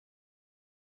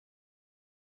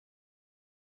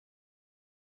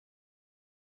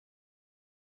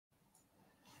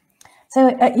So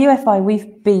at UFI,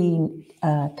 we've been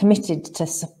committed to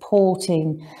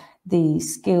supporting the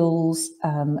skills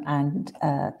and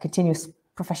continuous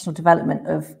professional development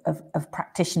of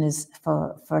practitioners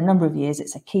for a number of years.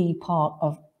 It's a key part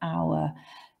of our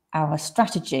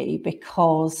strategy,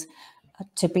 because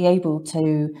to be able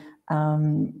to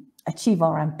achieve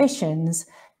our ambitions,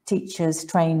 teachers,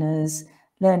 trainers,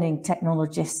 learning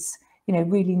technologists,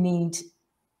 really need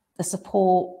the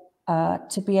support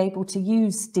to be able to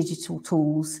use digital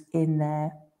tools in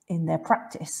their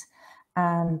practice.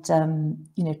 And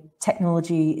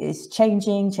technology is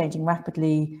changing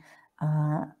rapidly,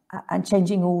 and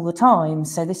changing all the time.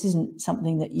 So this isn't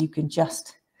something that you can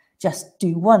just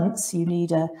do once. You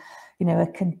need a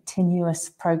continuous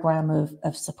program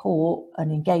of support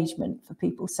and engagement for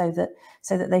people, so that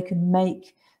they can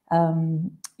make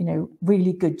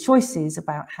really good choices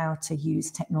about how to use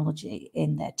technology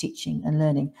in their teaching and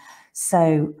learning.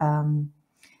 So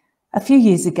a few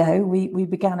years ago, we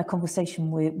began a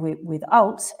conversation with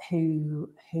ALT, who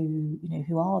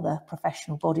are the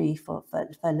professional body for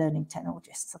learning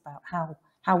technologists, about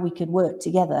how we could work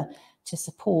together to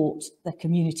support the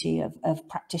community of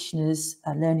practitioners,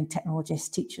 learning technologists,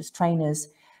 teachers, trainers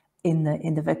in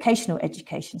the vocational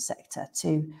education sector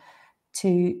to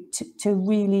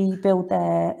really build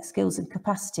their skills and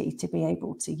capacity to be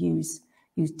able to use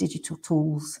digital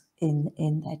tools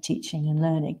in their teaching and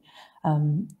learning.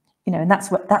 And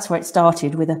that's where it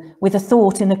started, with a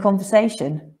thought in the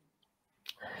conversation.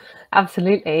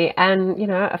 Absolutely. And,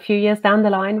 a few years down the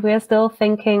line, we're still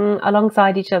thinking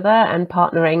alongside each other and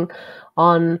partnering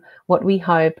on what we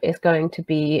hope is going to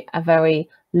be a very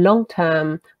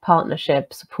long-term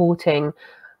partnership supporting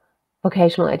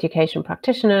vocational education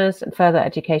practitioners and further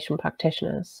education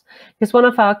practitioners. Because one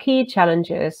of our key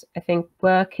challenges, I think,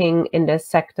 working in this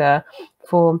sector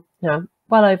for,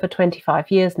 well over 25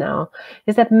 years now,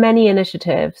 is that many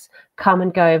initiatives come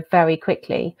and go very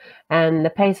quickly, and the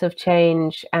pace of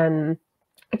change and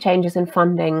changes in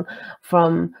funding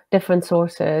from different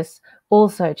sources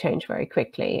also change very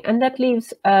quickly, and that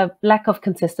leaves a lack of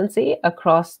consistency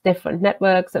across different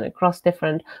networks and across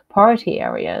different priority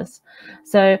areas.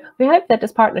 So we hope that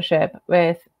this partnership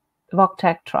with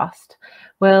VocTech Trust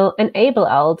will enable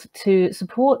ALT to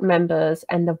support members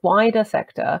and the wider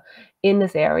sector in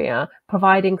this area,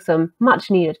 providing some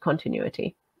much needed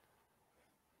continuity.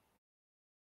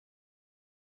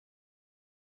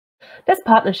 This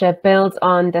partnership builds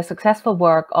on the successful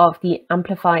work of the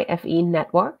Amplify FE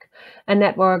network, a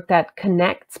network that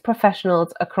connects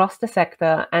professionals across the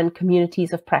sector and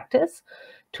communities of practice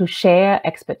to share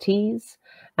expertise,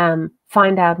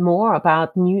 find out more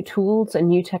about new tools and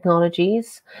new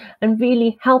technologies, and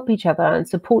really help each other and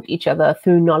support each other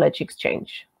through knowledge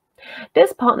exchange.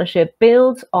 This partnership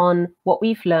builds on what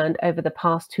we've learned over the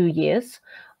past 2 years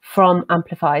from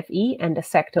Amplify FE and the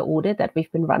sector audit that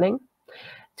we've been running,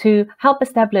 to help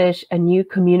establish a new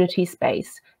community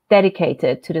space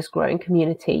dedicated to this growing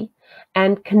community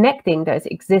and connecting those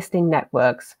existing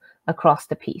networks across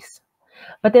the piece.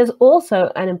 But there's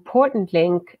also an important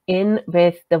link in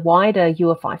with the wider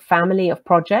UFI family of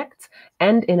projects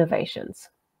and innovations.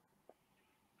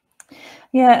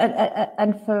 Yeah,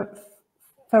 and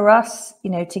for us,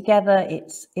 together,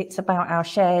 it's about our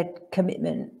shared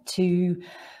commitment to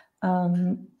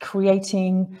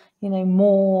creating,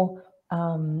 more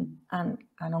and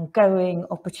ongoing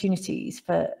opportunities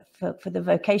for the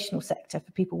vocational sector,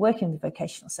 for people working in the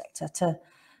vocational sector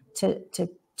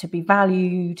to be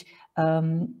valued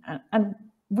and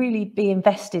really be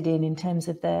invested in terms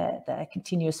of their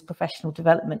continuous professional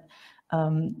development.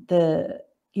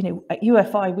 At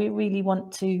UFI, we really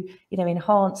want to,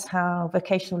 enhance how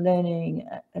vocational learning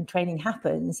and training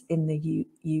happens in the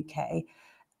UK,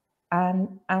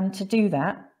 and to do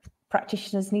that,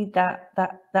 practitioners need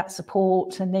that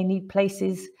support, and they need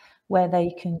places where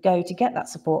they can go to get that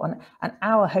support. And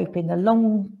our hope in the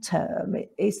long term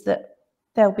is that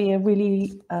there'll be a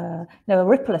really a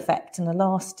ripple effect and a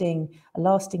lasting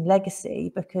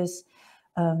legacy, because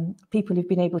people who've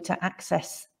been able to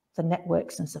access the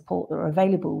networks and support that are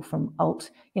available from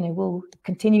ALT, will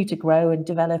continue to grow and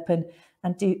develop and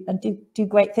do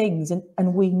great things.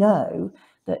 And we know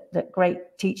that great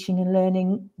teaching and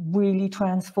learning really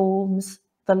transforms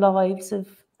the lives of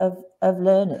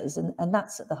learners, and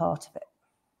that's at the heart of it.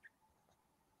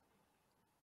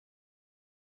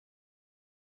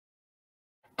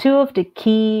 Two of the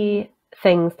key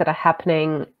things that are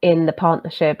happening in the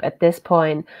partnership at this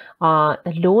point are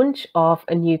the launch of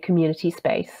a new community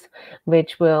space,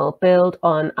 which will build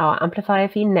on our Amplify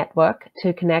FE network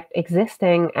to connect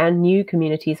existing and new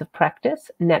communities of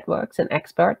practice, networks, and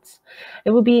experts.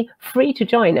 It will be free to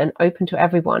join and open to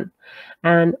everyone,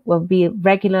 and will be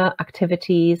regular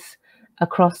activities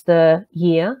across the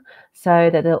year, so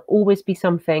that there'll always be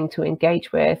something to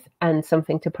engage with and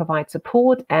something to provide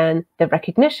support and the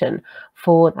recognition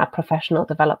for that professional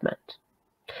development.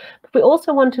 But we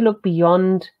also want to look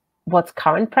beyond what's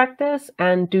current practice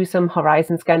and do some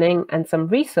horizon scanning and some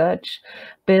research,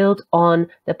 build on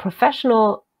the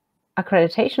professional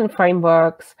accreditation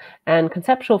frameworks and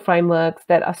conceptual frameworks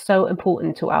that are so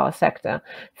important to our sector,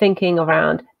 thinking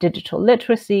around digital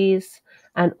literacies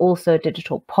and also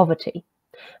digital poverty.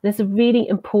 There's a really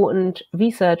important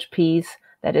research piece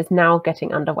that is now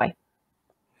getting underway.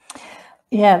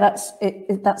 Yeah,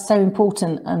 that's so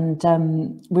important, and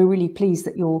we're really pleased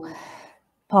that you're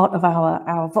part of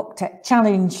our VocTech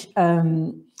Challenge,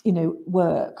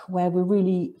 work, where we're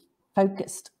really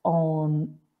focused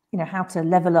on how to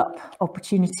level up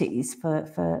opportunities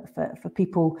for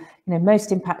people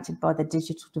most impacted by the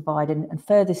digital divide and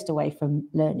furthest away from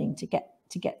learning to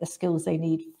get the skills they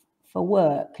need for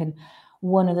work. And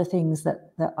one of the things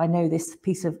that I know this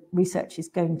piece of research is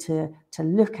going to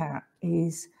look at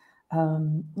is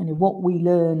what we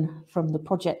learn from the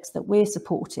projects that we're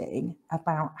supporting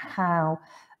about how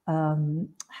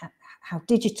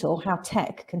digital, how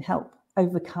tech can help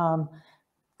overcome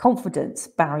confidence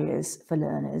barriers for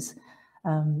learners.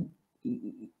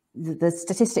 The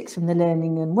statistics from the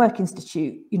Learning and Work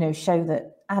Institute, show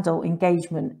that adult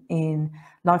engagement in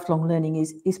lifelong learning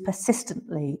is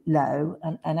persistently low,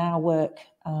 and our work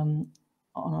on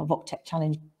our VocTech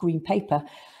Challenge Green Paper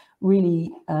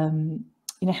really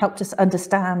helped us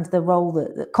understand the role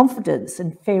that confidence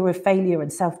and fear of failure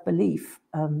and self-belief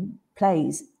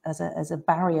plays as a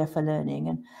barrier for learning.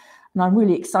 And I'm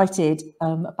really excited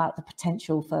about the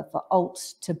potential for ALT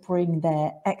to bring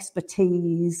their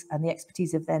expertise and the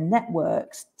expertise of their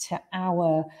networks to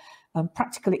our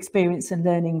practical experience and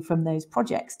learning from those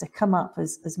projects to come up,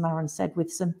 as Maren said,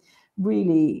 with some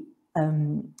really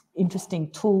interesting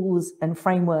tools and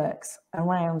frameworks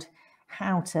around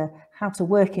how to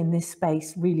work in this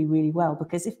space really, really well.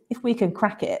 Because if we can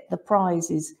crack it, the prize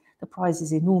is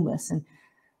enormous. And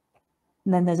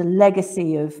then there's a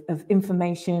legacy of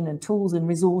information and tools and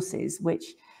resources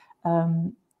which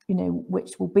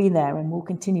which will be there and will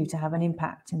continue to have an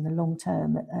impact in the long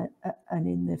term and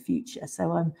in the future.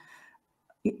 So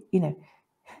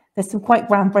there's some quite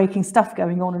groundbreaking stuff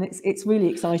going on, and it's really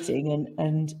exciting.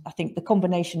 And I think the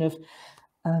combination of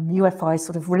UFI's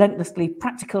sort of relentlessly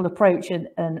practical approach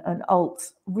and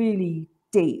ALT's really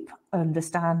deep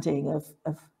understanding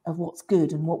of what's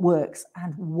good and what works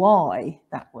and why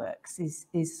that works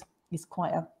is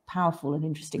quite a powerful and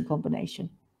interesting combination.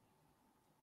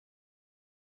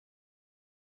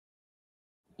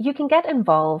 You can get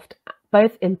involved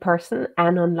both in person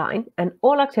and online, and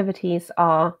all activities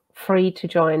are free to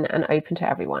join and open to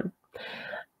everyone.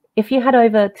 If you head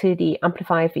over to the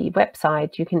Amplify FE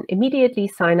website, you can immediately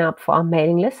sign up for our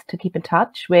mailing list to keep in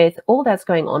touch with all that's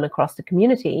going on across the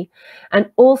community,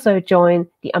 and also join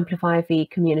the Amplify FE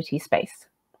community space.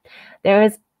 There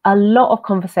is a lot of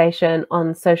conversation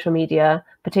on social media,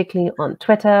 particularly on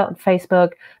Twitter, on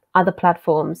Facebook, other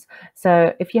platforms.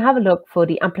 So if you have a look for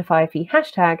the Amplify FE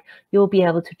hashtag, you'll be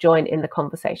able to join in the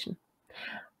conversation.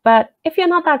 But if you're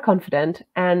not that confident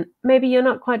and maybe you're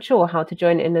not quite sure how to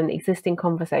join in an existing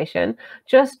conversation,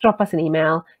 just drop us an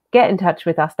email, get in touch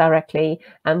with us directly,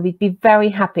 and we'd be very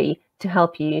happy to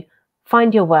help you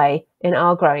find your way in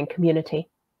our growing community.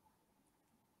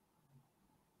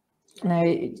 No,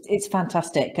 it's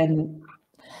fantastic, and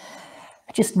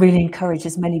I just really encourage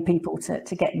as many people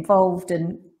to get involved,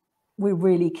 and we're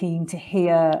really keen to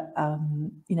hear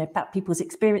about people's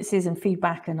experiences and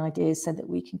feedback and ideas so that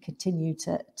we can continue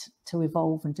to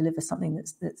evolve and deliver something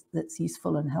that's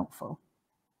useful and helpful.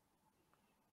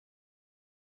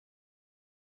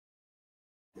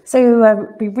 So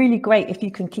it'd be really great if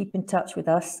you can keep in touch with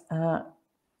us.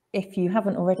 If you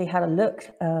haven't already had a look,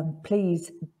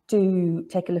 please do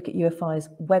take a look at UFI's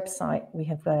website. We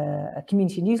have a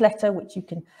community newsletter which you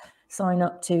can sign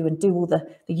up to and do all the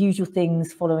usual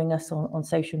things, following us on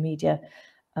social media.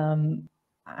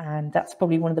 And that's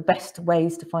probably one of the best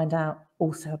ways to find out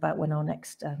also about when our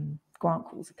next grant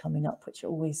calls are coming up, which are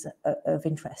always of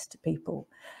interest to people.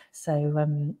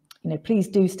 So please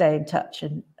do stay in touch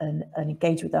and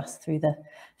engage with us through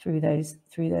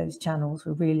those channels.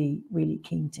 We're really, really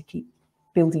keen to keep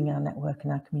building our network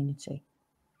and our community.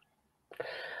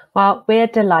 Well, we're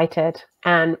delighted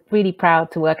and really proud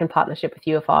to work in partnership with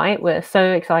UFI. We're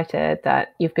so excited that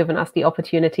you've given us the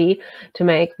opportunity to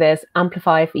make this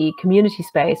Amplify FE community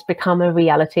space become a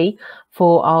reality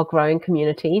for our growing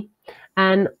community.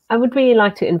 And I would really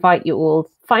like to invite you all to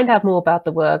find out more about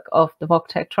the work of the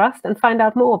VocTech Trust and find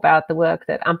out more about the work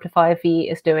that Amplify FE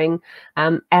is doing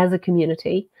as a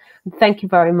community. And thank you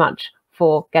very much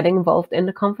for getting involved in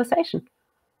the conversation.